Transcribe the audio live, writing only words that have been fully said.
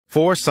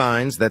4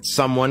 signs that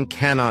someone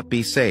cannot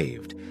be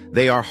saved.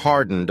 They are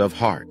hardened of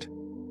heart.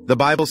 The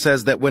Bible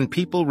says that when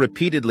people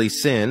repeatedly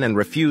sin and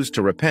refuse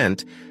to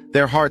repent,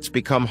 their hearts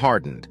become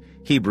hardened.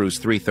 Hebrews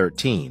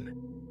 3:13.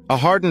 A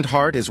hardened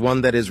heart is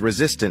one that is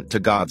resistant to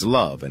God's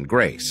love and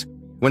grace.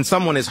 When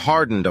someone is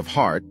hardened of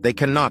heart, they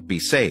cannot be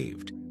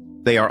saved.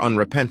 They are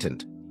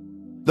unrepentant.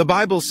 The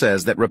Bible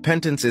says that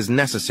repentance is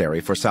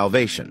necessary for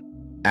salvation.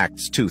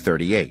 Acts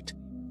 2:38.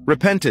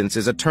 Repentance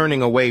is a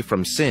turning away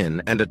from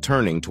sin and a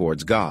turning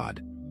towards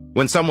God.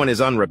 When someone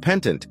is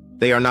unrepentant,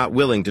 they are not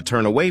willing to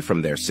turn away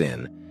from their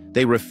sin.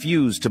 They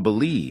refuse to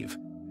believe.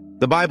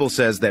 The Bible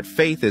says that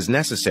faith is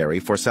necessary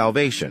for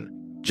salvation.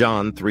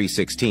 John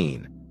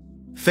 3:16.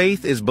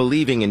 Faith is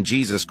believing in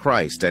Jesus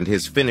Christ and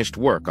his finished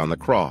work on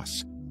the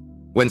cross.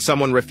 When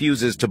someone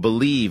refuses to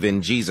believe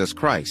in Jesus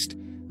Christ,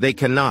 they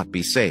cannot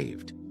be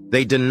saved.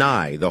 They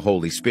deny the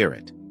Holy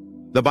Spirit.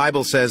 The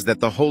Bible says that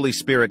the Holy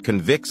Spirit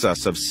convicts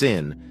us of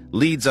sin,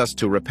 leads us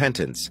to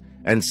repentance,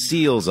 and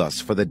seals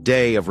us for the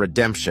day of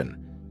redemption.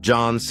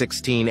 John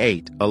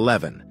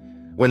 16:8-11.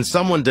 When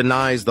someone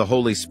denies the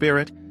Holy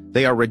Spirit,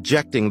 they are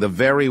rejecting the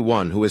very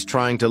one who is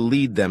trying to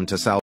lead them to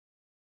salvation.